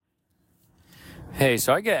Hey,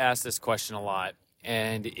 so I get asked this question a lot,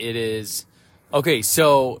 and it is, okay,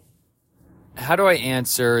 so how do I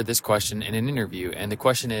answer this question in an interview? And the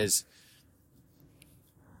question is,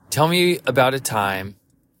 tell me about a time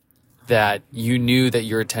that you knew that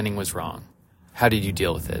your attending was wrong. How did you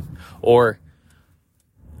deal with it? Or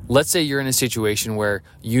let's say you're in a situation where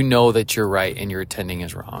you know that you're right and your attending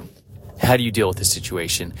is wrong. How do you deal with the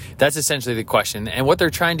situation? That's essentially the question. And what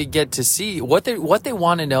they're trying to get to see, what they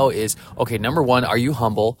want to know is, okay, number one, are you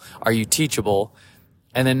humble? Are you teachable?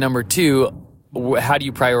 And then number two, how do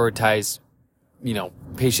you prioritize,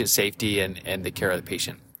 patient safety and the care of the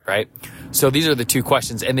patient, right? So these are the two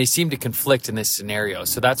questions, and they seem to conflict in this scenario.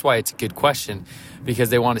 So that's why it's a good question,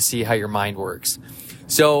 because they want to see how your mind works.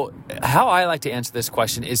 So how I like to answer this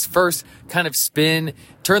question is first kind of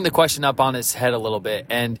turn the question up on its head a little bit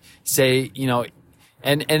and say,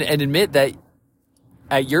 and admit that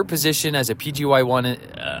at your position as a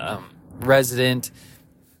PGY1 resident,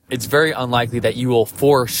 it's very unlikely that you will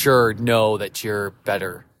for sure know that you're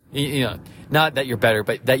better. Not that you're better,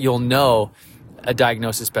 but that you'll know a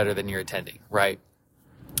diagnosis better than you're attending, right?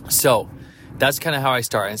 So that's kind of how I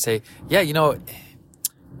start and say,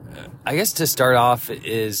 I guess to start off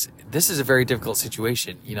this is a very difficult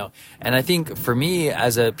situation, and I think for me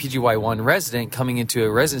as a PGY1 resident coming into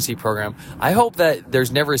a residency program, I hope that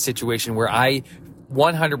there's never a situation where I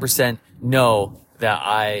 100% know that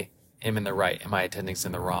I am in the right and my attending's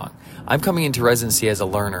in the wrong. I'm coming into residency as a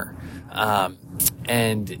learner.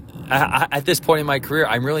 And at this point in my career,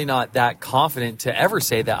 I'm really not that confident to ever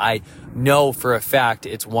say that I know for a fact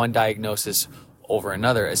it's one diagnosis over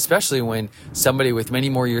another, especially when somebody with many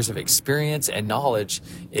more years of experience and knowledge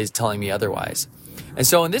is telling me otherwise. And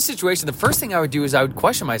so in this situation, the first thing I would do is I would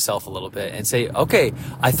question myself a little bit and say, okay,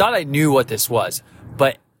 I thought I knew what this was,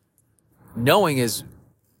 but knowing is,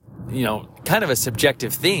 kind of a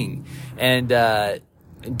subjective thing. And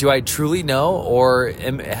do I truly know, or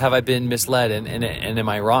have I been misled and am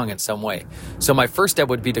I wrong in some way? So my first step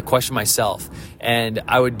would be to question myself. And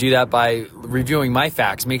I would do that by reviewing my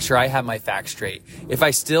facts, make sure I have my facts straight. If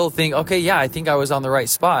I still think, okay, yeah, I think I was on the right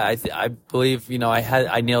spot, I believe,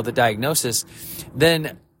 I nailed the diagnosis,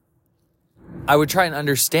 then I would try and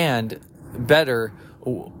understand better,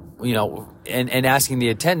 and asking the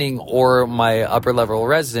attending or my upper level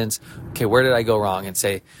residents, okay, where did I go wrong? And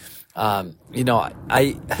say, I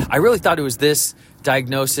really thought it was this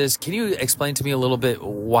diagnosis. Can you explain to me a little bit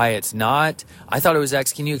why it's not? I thought it was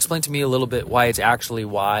X. Can you explain to me a little bit why it's actually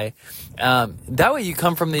Y? That way you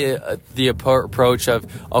come from the approach of,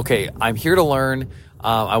 okay, I'm here to learn.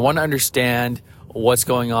 I want to understand what's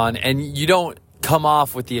going on. And you don't come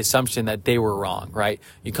off with the assumption that they were wrong, right?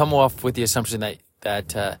 You come off with the assumption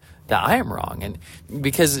that I am wrong. And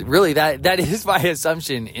because really that is my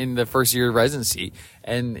assumption in the first year of residency.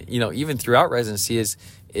 And, even throughout residency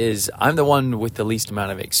is I'm the one with the least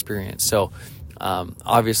amount of experience. So,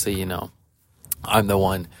 obviously, I'm the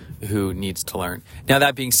one who needs to learn. Now,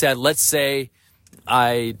 that being said, let's say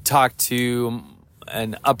I talk to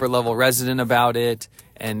an upper level resident about it,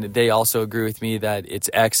 and they also agree with me that it's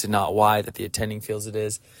X and not Y, that the attending feels it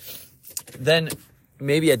is. Then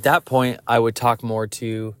maybe at that point, I would talk more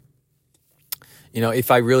to, if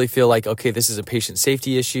I really feel like, okay, this is a patient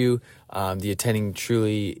safety issue, the attending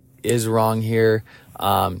truly is wrong here,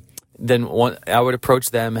 then I would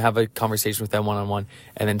approach them, have a conversation with them one-on-one,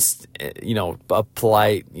 and then, a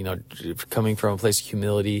polite, coming from a place of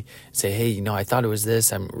humility, say, hey, I thought it was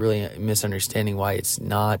this. I'm really misunderstanding why it's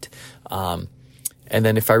not. And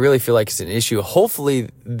then if I really feel like it's an issue, hopefully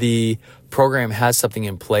the program has something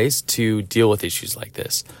in place to deal with issues like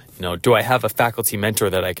this. Do I have a faculty mentor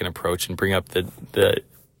that I can approach and bring up the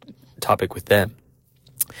topic with them?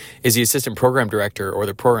 Is the assistant program director or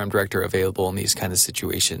the program director available in these kind of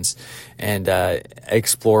situations, and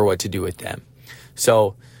explore what to do with them?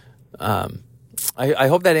 So I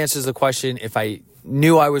hope that answers the question. If I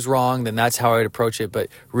knew I was wrong, then that's how I would approach it. But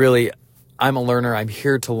really, I'm a learner. I'm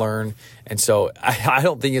here to learn. And so I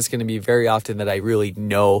don't think it's going to be very often that I really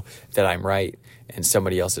know that I'm right and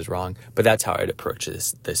somebody else is wrong. But that's how I'd approach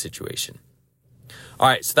this situation. All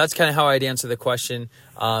right, so that's kind of how I'd answer the question.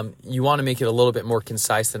 You want to make it a little bit more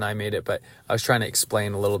concise than I made it, but I was trying to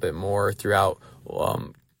explain a little bit more throughout,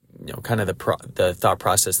 kind of the thought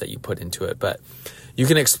process that you put into it. But you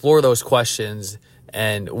can explore those questions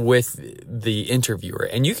and with the interviewer,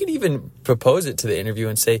 and you can even propose it to the interview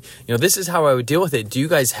and say, this is how I would deal with it. Do you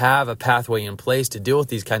guys have a pathway in place to deal with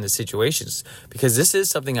these kinds of situations? Because this is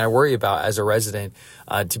something I worry about as a resident,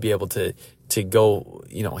 to be able to go,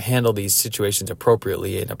 handle these situations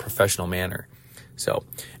appropriately in a professional manner. So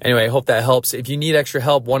anyway, I hope that helps. If you need extra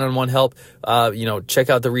help, one-on-one help, check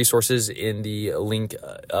out the resources in the link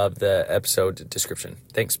of the episode description.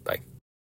 Thanks. Bye.